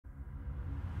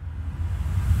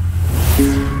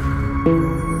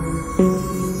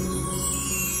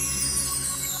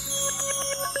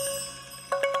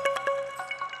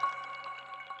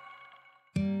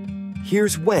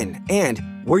here's when and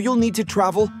where you'll need to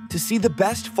travel to see the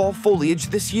best fall foliage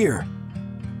this year.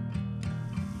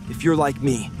 If you're like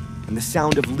me, and the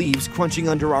sound of leaves crunching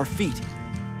under our feet,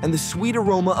 and the sweet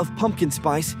aroma of pumpkin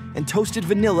spice and toasted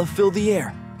vanilla fill the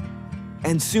air.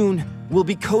 And soon, we'll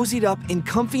be cozied up in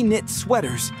comfy knit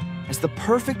sweaters as the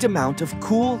perfect amount of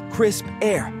cool, crisp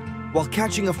air while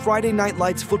catching a Friday Night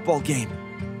Lights football game.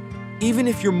 Even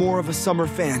if you're more of a summer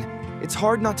fan, it's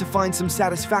hard not to find some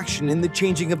satisfaction in the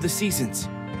changing of the seasons.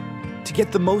 To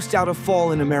get the most out of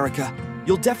fall in America,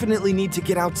 you'll definitely need to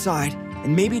get outside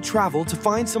and maybe travel to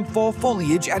find some fall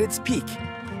foliage at its peak.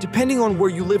 Depending on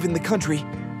where you live in the country,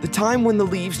 the time when the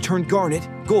leaves turn garnet,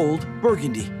 gold,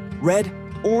 burgundy, red,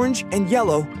 orange, and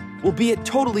yellow will be at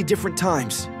totally different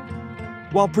times.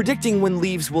 While predicting when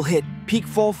leaves will hit peak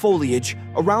fall foliage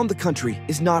around the country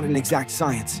is not an exact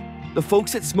science, the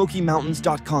folks at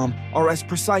SmokyMountains.com are as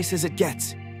precise as it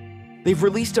gets. They've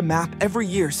released a map every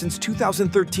year since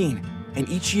 2013, and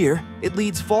each year it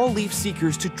leads fall leaf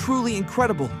seekers to truly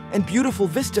incredible and beautiful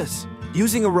vistas.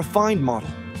 Using a refined model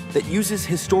that uses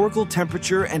historical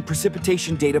temperature and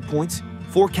precipitation data points,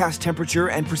 forecast temperature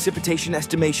and precipitation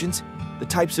estimations, the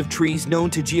types of trees known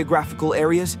to geographical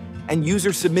areas, and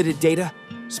user-submitted data,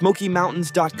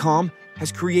 SmokyMountains.com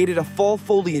has created a fall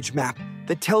foliage map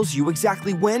that tells you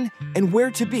exactly when and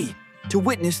where to be to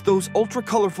witness those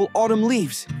ultra-colorful autumn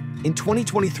leaves. In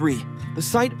 2023, the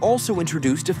site also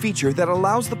introduced a feature that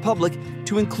allows the public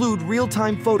to include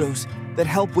real-time photos that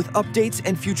help with updates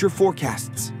and future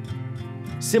forecasts.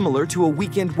 Similar to a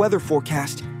weekend weather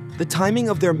forecast, the timing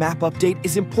of their map update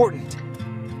is important.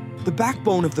 The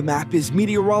backbone of the map is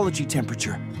meteorology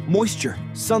temperature, moisture,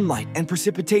 sunlight, and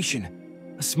precipitation,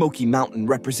 a Smoky Mountain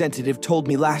representative told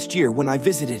me last year when I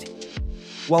visited.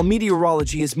 While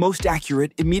meteorology is most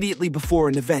accurate immediately before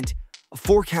an event, a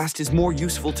forecast is more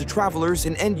useful to travelers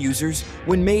and end users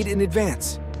when made in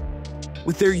advance.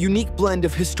 With their unique blend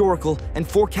of historical and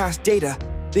forecast data,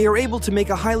 they are able to make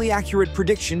a highly accurate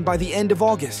prediction by the end of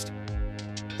August.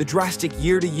 The drastic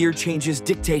year-to-year changes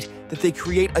dictate that they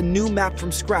create a new map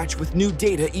from scratch with new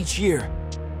data each year.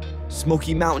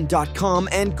 SmokyMountain.com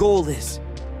end goal is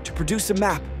to produce a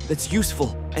map that's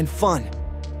useful and fun.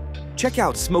 Check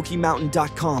out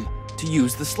SmokyMountain.com to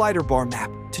use the slider bar map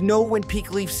to know when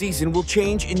peak leaf season will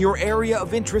change in your area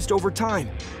of interest over time.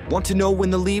 Want to know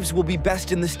when the leaves will be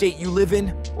best in the state you live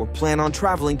in or plan on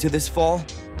traveling to this fall?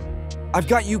 I've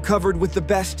got you covered with the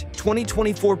best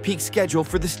 2024 peak schedule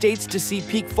for the states to see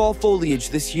peak fall foliage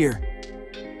this year.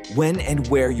 When and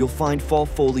where you'll find fall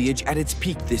foliage at its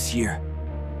peak this year.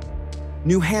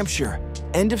 New Hampshire,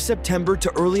 end of September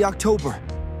to early October.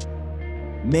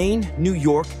 Maine, New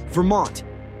York, Vermont,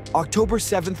 October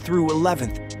 7th through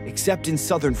 11th, except in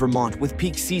southern Vermont with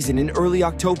peak season in early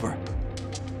October.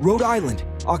 Rhode Island,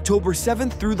 October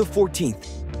 7th through the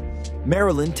 14th.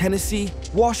 Maryland, Tennessee,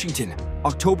 Washington,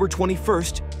 October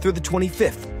 21st through the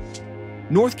 25th.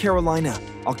 North Carolina,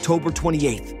 October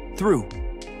 28th through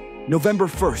November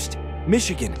 1st.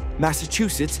 Michigan,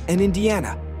 Massachusetts, and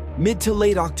Indiana, mid to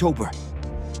late October.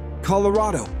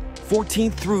 Colorado,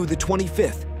 14th through the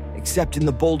 25th, except in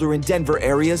the Boulder and Denver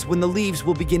areas when the leaves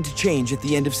will begin to change at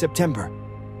the end of September.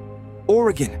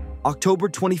 Oregon, October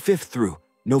 25th through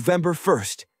November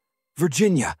 1st.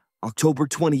 Virginia, October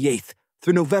 28th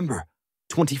through November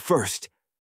 21st.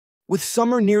 With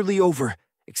summer nearly over,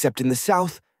 except in the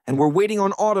south, and we're waiting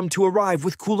on autumn to arrive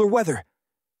with cooler weather.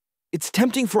 It's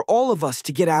tempting for all of us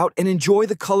to get out and enjoy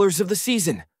the colors of the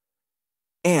season.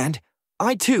 And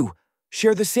I, too,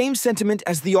 share the same sentiment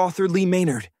as the author Lee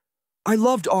Maynard. I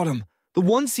loved autumn, the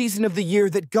one season of the year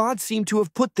that God seemed to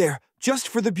have put there just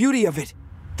for the beauty of it.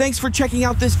 Thanks for checking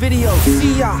out this video.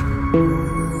 See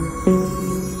ya!